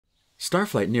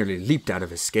Starflight nearly leaped out of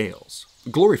his scales.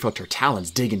 Glory felt her talons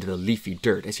dig into the leafy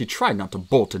dirt as she tried not to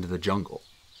bolt into the jungle.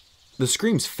 The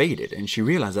screams faded, and she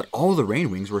realized that all the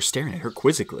RainWings were staring at her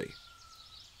quizzically.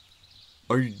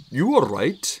 "Are you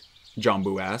alright?"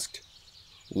 Jambu asked.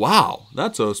 "Wow,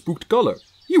 that's a spooked color.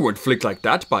 You weren't flicked like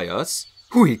that by us.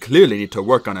 We clearly need to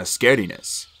work on our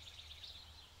scariness."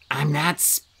 "I'm not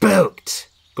spooked,"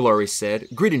 Glory said,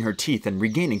 gritting her teeth and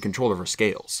regaining control of her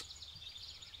scales.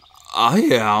 "I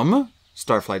am,"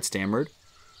 Starflight stammered.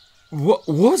 "What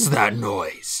was that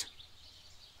noise?"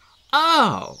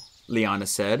 "Oh," Liana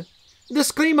said. "The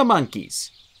screamer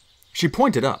monkeys." She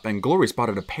pointed up, and Glory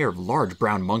spotted a pair of large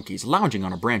brown monkeys lounging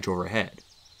on a branch overhead.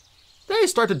 "They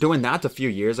started doing that a few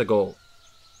years ago."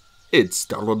 "It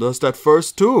startled us at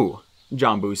first, too,"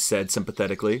 Jambu said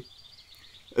sympathetically.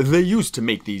 "They used to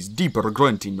make these deeper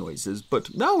grunting noises,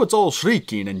 but now it's all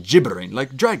shrieking and gibbering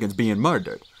like dragons being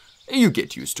murdered. You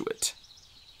get used to it."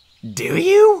 "Do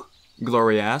you?"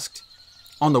 Glory asked.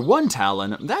 On the one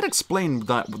talon, that explained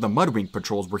that the Mudwing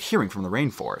patrols were hearing from the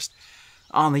rainforest.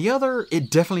 On the other, it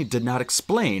definitely did not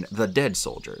explain the dead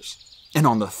soldiers. And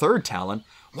on the third talon,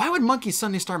 why would monkeys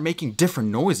suddenly start making different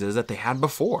noises that they had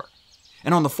before?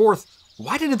 And on the fourth,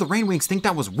 why didn't the RainWings think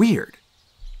that was weird?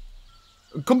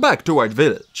 "Come back to our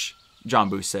village,"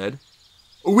 Jambu said.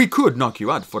 "We could knock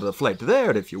you out for the flight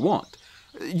there if you want.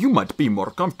 You might be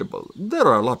more comfortable. There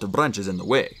are a lot of branches in the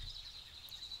way."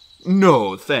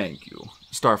 "No, thank you,"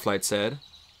 Starflight said.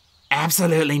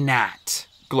 "Absolutely not,"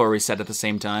 Glory said at the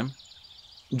same time.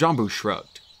 Jambu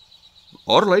shrugged.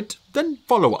 "All right, then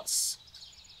follow us."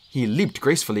 He leaped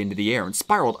gracefully into the air and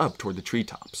spiraled up toward the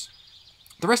treetops.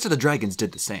 The rest of the dragons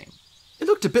did the same. It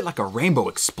looked a bit like a rainbow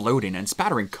exploding and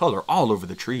spattering color all over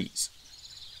the trees.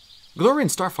 Glory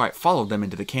and Starflight followed them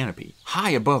into the canopy,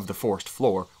 high above the forest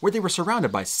floor, where they were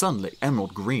surrounded by sunlit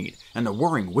emerald green and the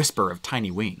whirring whisper of tiny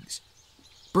wings.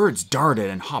 Birds darted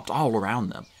and hopped all around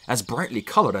them, as brightly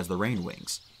colored as the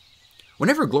RainWings.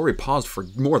 Whenever Glory paused for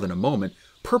more than a moment,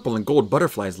 purple and gold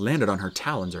butterflies landed on her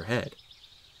talons or head.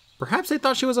 Perhaps they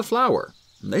thought she was a flower,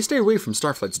 and they stayed away from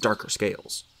Starflight's darker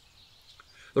scales.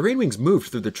 The RainWings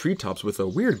moved through the treetops with a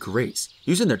weird grace,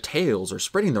 using their tails or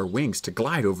spreading their wings to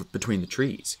glide over between the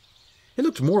trees. It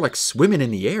looked more like swimming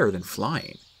in the air than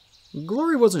flying.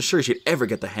 Glory wasn't sure she'd ever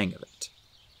get the hang of it.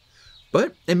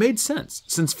 But it made sense,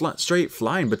 since straight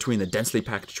flying between the densely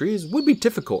packed trees would be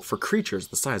difficult for creatures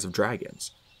the size of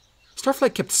dragons.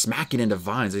 Starflight kept smacking into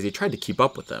vines as he tried to keep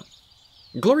up with them.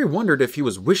 Glory wondered if he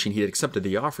was wishing he'd accepted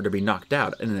the offer to be knocked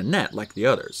out in a net like the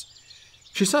others.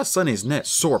 She saw Sunny's net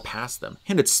soar past them,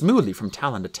 handed smoothly from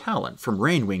talon to talon, from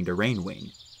RainWing to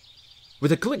RainWing.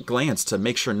 With a quick glance to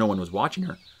make sure no one was watching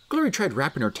her, Glory tried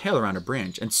wrapping her tail around a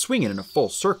branch and swinging in a full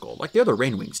circle like the other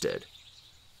RainWings did.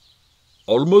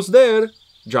 "Almost there,"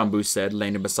 Jambu said,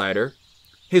 landing beside her.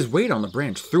 His weight on the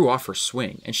branch threw off her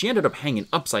swing, and she ended up hanging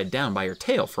upside down by her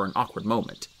tail for an awkward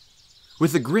moment.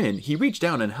 With a grin, he reached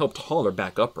down and helped haul her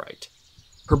back upright.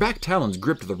 Her back talons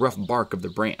gripped the rough bark of the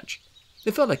branch.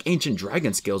 It felt like ancient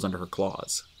dragon scales under her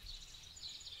claws.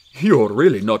 "You're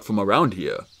really not from around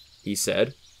here," he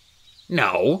said.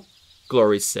 "No,"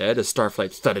 Glory said as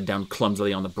Starflight thudded down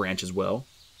clumsily on the branch as well.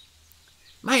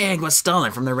 "My egg was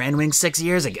stolen from the RainWings 6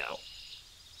 years ago."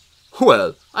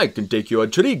 "Well, I can take you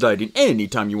out tree gliding any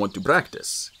time you want to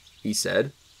practice," he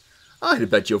said. "I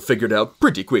bet you'll figure it out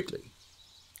pretty quickly."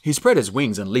 He spread his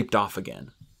wings and leaped off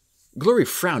again. Glory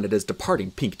frowned at his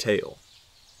departing pink tail.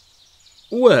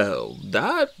 "Well,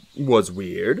 that was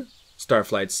weird,"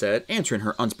 Starflight said, answering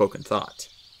her unspoken thought.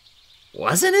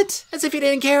 "Wasn't it? As if he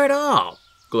didn't care at all,"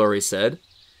 Glory said.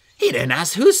 "He didn't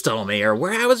ask who stole me or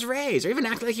where I was raised, or even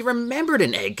act like he remembered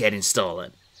an egg getting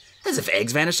stolen. As if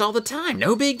eggs vanish all the time,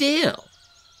 no big deal."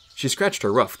 She scratched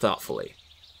her ruff thoughtfully.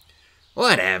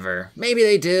 "Whatever. Maybe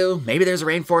they do. Maybe there's a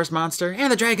rainforest monster,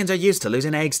 and the dragons are used to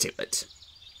losing eggs to it."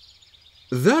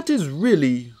 "That is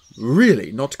really,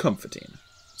 really not comforting,"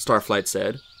 Starflight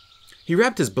said. He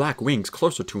wrapped his black wings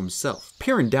closer to himself,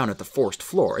 peering down at the forest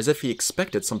floor as if he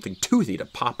expected something toothy to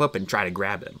pop up and try to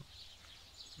grab him.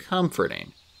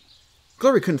 Comforting.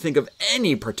 Glory couldn't think of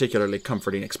any particularly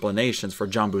comforting explanations for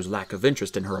Jambu's lack of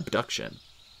interest in her abduction.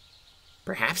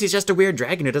 "Perhaps he's just a weird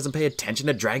dragon who doesn't pay attention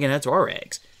to dragonets or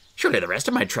eggs. Surely the rest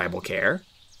of my tribe will care."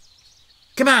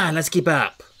 "Come on, let's keep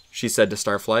up," she said to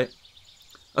Starflight.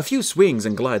 A few swings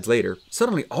and glides later,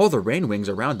 suddenly all the RainWings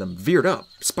around them veered up,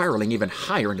 spiraling even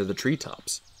higher into the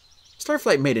treetops.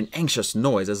 Starflight made an anxious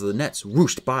noise as the nets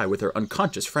whooshed by with her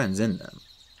unconscious friends in them.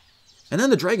 And then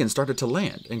the dragons started to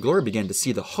land, and Glory began to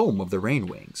see the home of the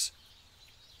RainWings.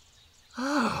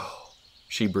 "Oh,"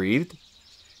 she breathed.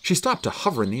 She stopped to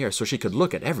hover in the air so she could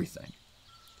look at everything.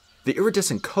 The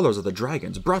iridescent colors of the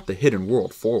dragons brought the hidden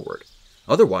world forward.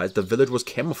 Otherwise, the village was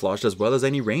camouflaged as well as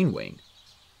any RainWing.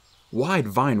 Wide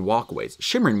vine walkways,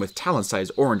 shimmering with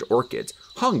talon-sized orange orchids,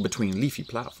 hung between leafy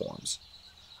platforms.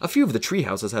 A few of the tree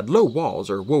houses had low walls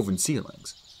or woven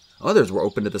ceilings. Others were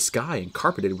open to the sky and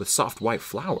carpeted with soft white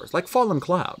flowers, like fallen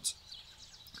clouds.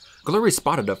 Glory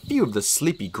spotted a few of the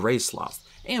sleepy gray sloths,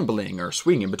 ambling or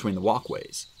swinging between the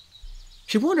walkways.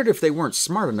 She wondered if they weren't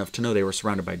smart enough to know they were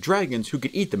surrounded by dragons who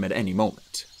could eat them at any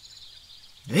moment.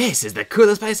 This is the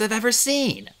coolest place I've ever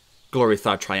seen, Glory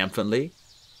thought triumphantly.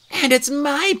 and it's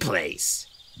my place.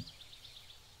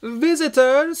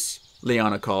 Visitors,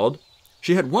 Liana called.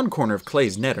 She had one corner of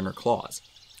Clay's net in her claws.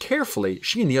 Carefully,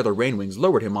 she and the other RainWings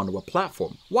lowered him onto a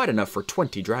platform wide enough for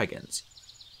 20 dragons.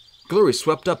 Glory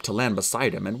swept up to land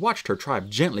beside him and watched her tribe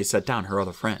gently set down her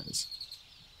other friends.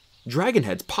 Dragon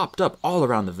heads popped up all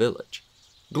around the village.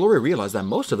 Glory realized that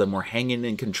most of them were hanging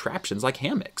in contraptions like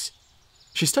hammocks.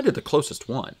 She studied the closest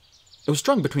one. It was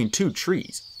strung between two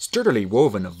trees, sturdily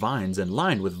woven of vines and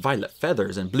lined with violet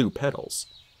feathers and blue petals.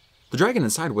 The dragon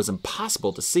inside was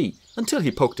impossible to see until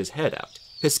he poked his head out,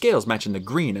 his scales matching the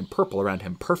green and purple around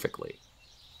him perfectly.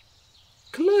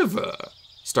 Clever,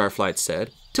 Starflight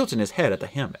said, tilting his head at the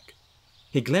hammock.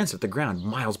 He glanced at the ground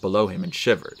miles below him and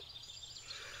shivered.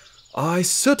 I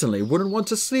certainly wouldn't want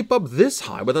to sleep up this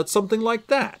high without something like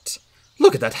that.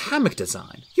 Look at that hammock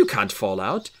design. You can't fall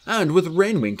out, and with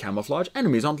RainWing camouflage,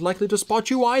 enemies aren't likely to spot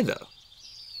you either.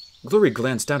 Glory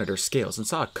glanced down at her scales and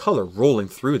saw a color rolling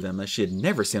through them that she had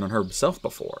never seen on herself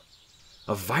before.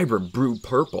 A vibrant blue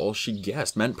purple, she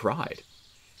guessed, meant pride.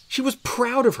 She was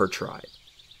proud of her tribe.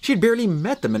 She had barely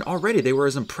met them, and already they were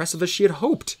as impressive as she had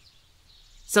hoped.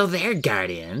 So they're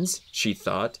guardians, she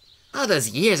thought. All those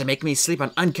years of making me sleep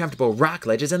on uncomfortable rock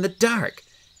ledges in the dark.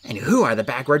 And who are the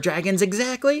backward dragons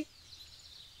exactly?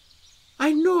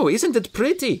 I know, isn't it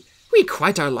pretty? We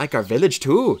quite are like our village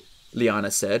too, Liana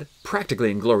said,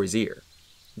 practically in Glory's ear.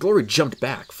 Glory jumped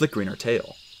back, flickering her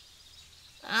tail.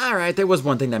 All right, there was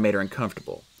one thing that made her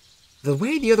uncomfortable. The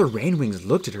way the other RainWings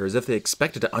looked at her as if they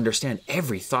expected to understand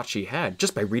every thought she had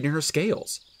just by reading her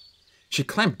scales. She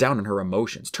clamped down on her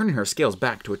emotions, turning her scales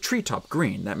back to a treetop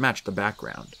green that matched the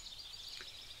background.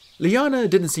 Liana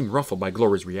didn't seem ruffled by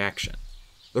Glory's reaction.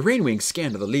 The RainWing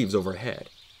scanned the leaves overhead,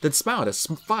 then smiled as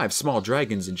 5 small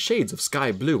dragons in shades of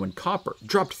sky blue and copper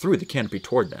dropped through the canopy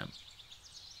toward them.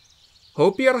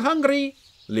 Hope you're hungry,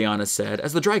 Liana said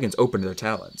as the dragons opened their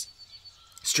talons.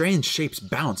 Strange shapes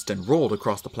bounced and rolled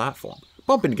across the platform,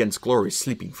 bumping against Glory's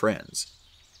sleeping friends.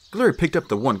 Glory picked up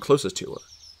the one closest to her.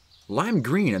 Lime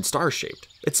green and star-shaped,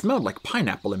 it smelled like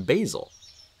pineapple and basil.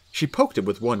 She poked it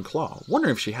with one claw,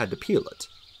 wondering if she had to peel it.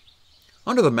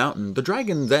 Under the mountain, the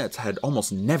Dragonets had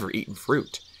almost never eaten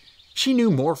fruit. She knew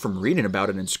more from reading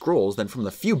about it in scrolls than from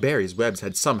the few berries Webbs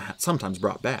had sometimes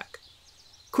brought back.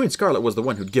 Queen Scarlet was the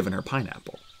one who'd given her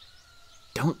pineapple.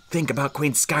 Don't think about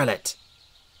Queen Scarlet.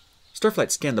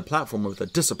 Starflight scanned the platform with a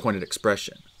disappointed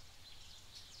expression.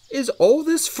 Is all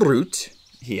this fruit?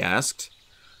 He asked.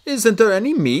 Isn't there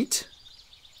any meat?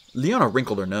 Liana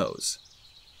wrinkled her nose.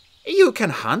 You can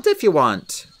hunt if you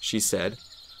want, she said.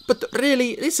 But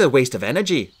really, it's a waste of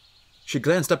energy. She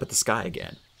glanced up at the sky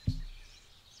again.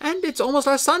 And it's almost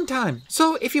our sun time,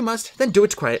 so if you must, then do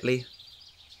it quietly.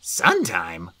 Sun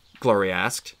time? Glory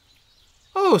asked.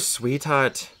 Oh,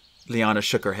 sweetheart, Liana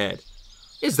shook her head.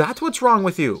 Is that what's wrong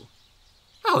with you?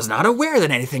 I was not aware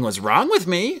that anything was wrong with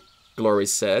me, Glory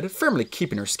said, firmly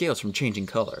keeping her scales from changing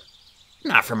color.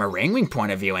 Not from a RainWing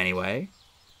point of view, anyway.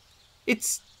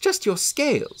 It's just your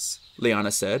scales,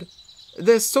 Liana said.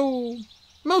 They're so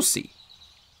mousy.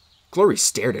 Glory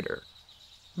stared at her.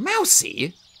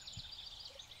 Mousy?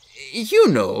 You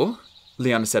know,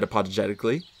 Liana said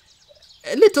apologetically.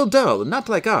 A little dull, not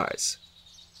like ours.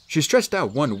 She stretched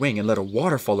out one wing and let a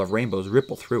waterfall of rainbows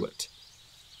ripple through it.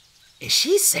 Is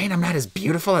she saying I'm not as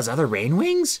beautiful as other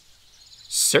RainWings?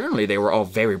 Certainly they were all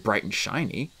very bright and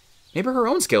shiny. Maybe her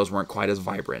own scales weren't quite as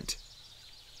vibrant.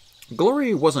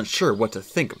 Glory wasn't sure what to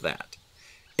think of that.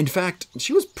 In fact,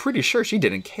 she was pretty sure she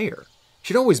didn't care.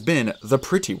 She'd always been the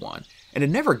pretty one, and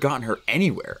had never gotten her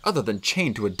anywhere other than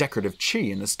chained to a decorative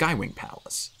tree in the Skywing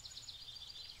Palace.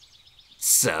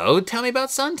 So, tell me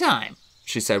about Suntime,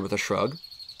 she said with a shrug.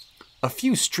 A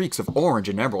few streaks of orange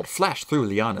and emerald flashed through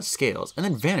Liana's scales and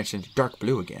then vanished into dark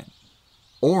blue again.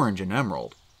 Orange and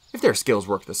emerald. If their scales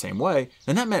worked the same way,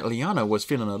 then that meant Liana was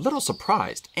feeling a little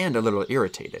surprised and a little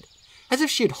irritated, as if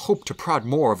she had hoped to prod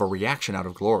more of a reaction out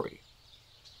of Glory.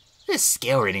 This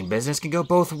scale reading business can go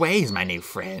both ways, my new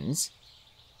friends.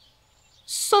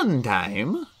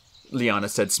 Suntime, Liana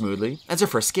said smoothly, as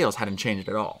if her scales hadn't changed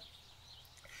at all.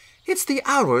 It's the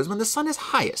hours when the sun is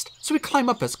highest, so we climb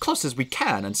up as close as we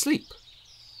can and sleep.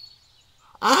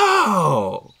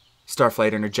 Oh!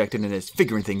 Starflight interjected in his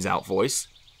figuring things out voice.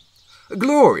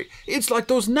 Glory, it's like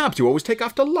those naps you always take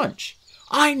after lunch.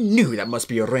 I knew that must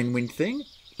be a RainWing thing,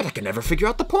 but I can never figure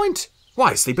out the point.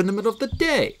 Why sleep in the middle of the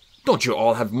day? Don't you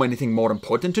all have anything more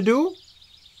important to do?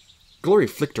 Glory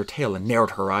flicked her tail and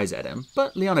narrowed her eyes at him,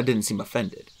 but Liana didn't seem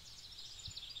offended.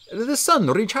 The sun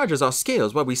recharges our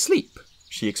scales while we sleep,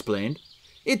 she explained.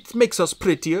 It makes us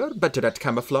prettier, better at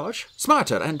camouflage,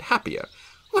 smarter and happier.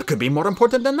 What could be more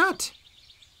important than that?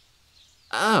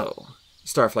 Oh,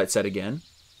 Starflight said again.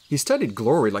 He studied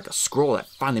Glory like a scroll that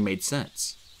finally made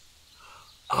sense.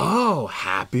 Oh,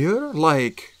 happier?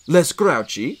 Like less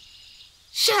grouchy?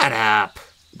 Shut up,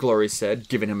 Glory said,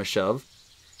 giving him a shove.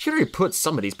 She already put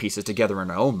some of these pieces together in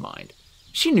her own mind.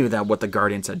 She knew that what the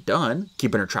Guardians had done,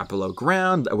 keeping her trapped below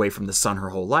ground, away from the sun her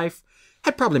whole life,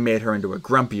 had probably made her into a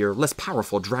grumpier, less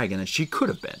powerful dragon than she could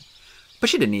have been. But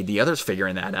she didn't need the others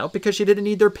figuring that out because she didn't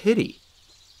need their pity.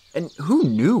 And who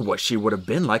knew what she would have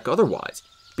been like otherwise?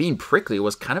 Being prickly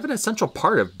was kind of an essential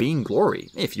part of being Glory,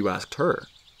 if you asked her.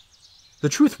 The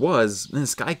truth was, in the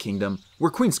Sky Kingdom,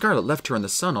 where Queen Scarlet left her in the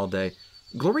sun all day,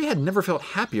 Glory had never felt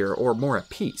happier or more at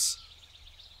peace.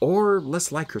 Or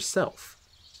less like herself.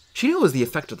 She knew it was the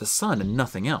effect of the sun and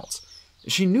nothing else.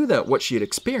 She knew that what she had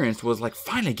experienced was like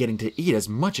finally getting to eat as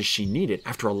much as she needed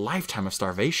after a lifetime of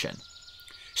starvation.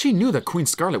 She knew that Queen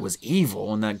Scarlet was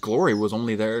evil and that Glory was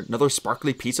only another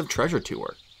sparkly piece of treasure to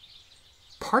her.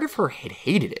 Part of her had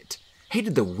hated it,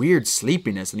 hated the weird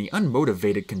sleepiness and the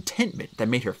unmotivated contentment that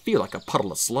made her feel like a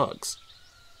puddle of slugs.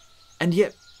 And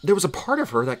yet, there was a part of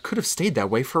her that could have stayed that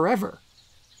way forever.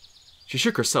 She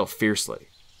shook herself fiercely.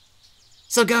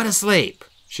 So go to sleep,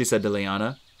 she said to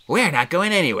Liana. We're not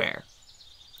going anywhere.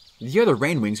 The other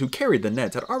RainWings who carried the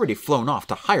nets had already flown off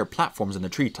to higher platforms in the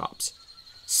treetops.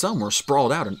 Some were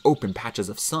sprawled out in open patches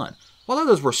of sun, while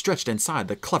others were stretched inside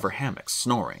the clever hammocks,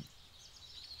 snoring.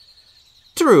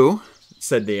 True,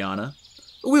 said Liana.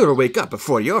 We'll wake up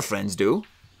before your friends do.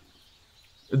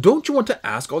 Don't you want to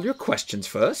ask all your questions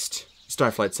first?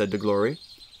 Starflight said to Glory.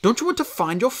 Don't you want to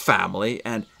find your family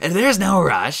and there's no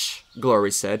rush, Glory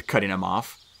said, cutting him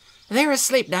off. They're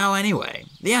asleep now anyway.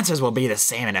 The answers will be the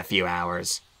same in a few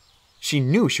hours. She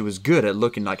knew she was good at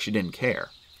looking like she didn't care.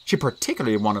 She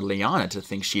particularly wanted Liana to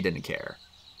think she didn't care.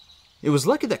 It was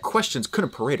lucky that questions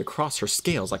couldn't parade across her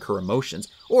scales like her emotions,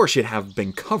 or she'd have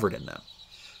been covered in them.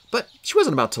 But she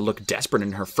wasn't about to look desperate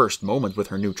in her first moment with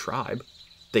her new tribe.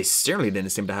 They certainly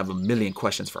didn't seem to have a million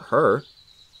questions for her.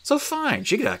 So fine,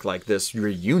 she could act like this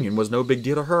reunion was no big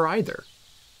deal to her either.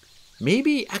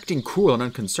 Maybe acting cool and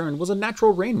unconcerned was a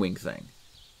natural RainWing thing.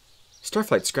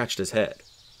 Starflight scratched his head.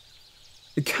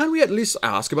 Can we at least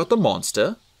ask about the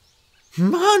monster?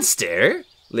 Monster?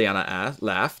 Liana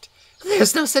laughed.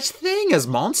 There's no such thing as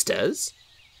monsters.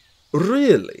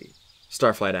 Really?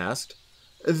 Starflight asked.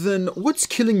 Then what's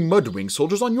killing Mudwing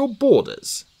soldiers on your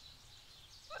borders?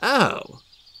 Oh,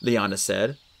 Liana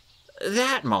said.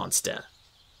 That monster.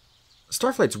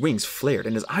 Starflight's wings flared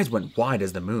and his eyes went wide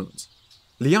as the moon's.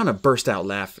 Liana burst out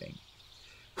laughing.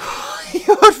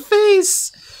 Your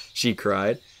face, she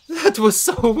cried. That was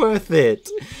so worth it.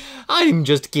 I'm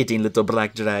just kidding, little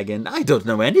black dragon. I don't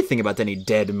know anything about any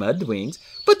dead Mudwings,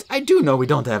 but I do know we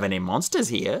don't have any monsters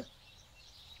here.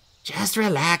 Just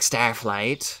relax,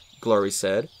 Starflight, Glory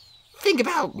said. Think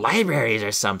about libraries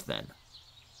or something.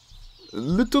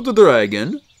 Little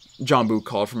dragon, Jambu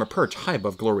called from a perch high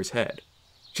above Glory's head.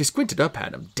 She squinted up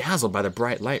at him, dazzled by the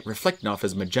bright light reflecting off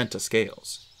his magenta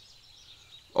scales.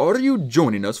 Are you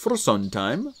joining us for sun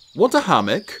time? Want a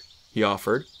hammock? He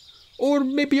offered. Or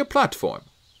maybe a platform?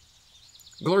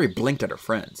 Glory blinked at her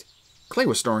friends. Clay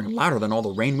was snoring louder than all the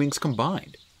RainWings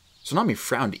combined. Tsunami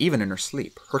frowned even in her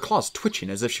sleep, her claws twitching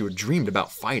as if she had dreamed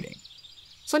about fighting.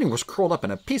 Sunny was curled up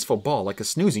in a peaceful ball like a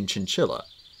snoozing chinchilla,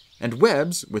 and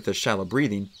Webbs, with his shallow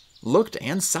breathing, looked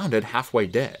and sounded halfway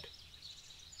dead.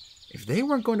 If they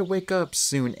weren't going to wake up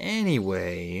soon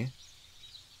anyway...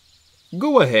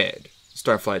 Go ahead,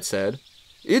 Starflight said.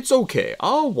 It's okay,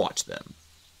 I'll watch them.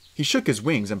 He shook his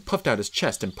wings and puffed out his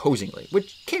chest imposingly,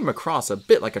 which came across a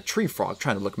bit like a tree frog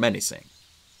trying to look menacing.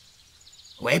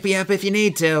 Wake me up if you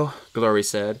need to, Glory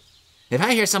said. If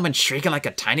I hear someone shrieking like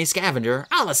a tiny scavenger,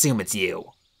 I'll assume it's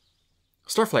you.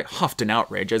 Starflight huffed in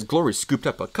outrage as Glory scooped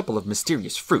up a couple of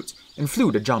mysterious fruits and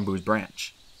flew to Jambu's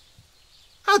branch.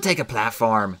 I'll take a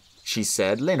platform, she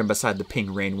said, landing beside the pink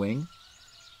RainWing.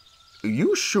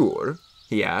 You sure?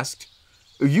 He asked.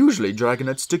 Usually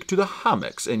Dragonets stick to the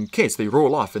hammocks in case they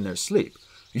roll off in their sleep.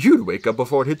 You'd wake up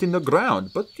before hitting the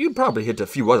ground, but you'd probably hit a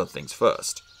few other things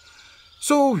first.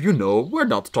 So, we're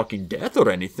not talking death or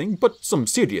anything, but some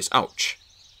serious ouch.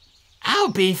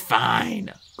 I'll be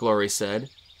fine, Glory said.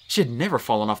 She had never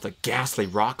fallen off the ghastly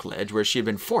rock ledge where she had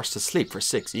been forced to sleep for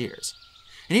 6 years.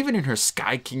 And even in her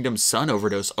Sky Kingdom sun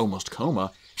overdose almost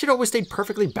coma, she'd always stayed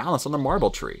perfectly balanced on the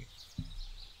marble tree.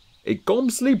 A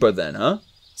calm sleeper then, huh?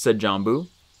 Said Jambu.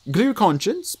 Clear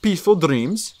conscience, peaceful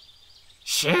dreams.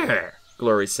 Sure,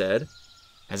 Glory said.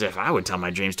 As if I would tell my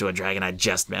dreams to a dragon I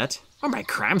just met, or my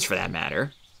crimes for that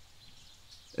matter.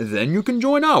 Then you can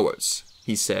join ours,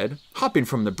 he said, hopping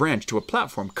from the branch to a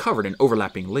platform covered in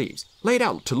overlapping leaves, laid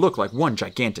out to look like one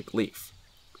gigantic leaf.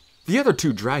 The other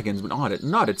 2 dragons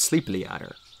nodded sleepily at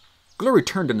her. Glory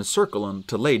turned in a circle and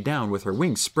to lay down with her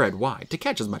wings spread wide to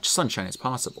catch as much sunshine as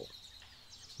possible.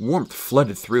 Warmth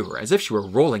flooded through her as if she were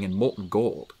rolling in molten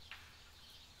gold.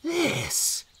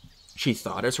 This, she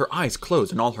thought as her eyes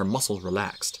closed and all her muscles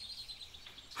relaxed.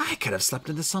 I could have slept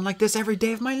in the sun like this every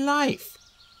day of my life.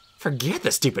 Forget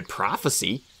the stupid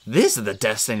prophecy. This is the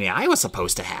destiny I was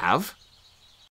supposed to have.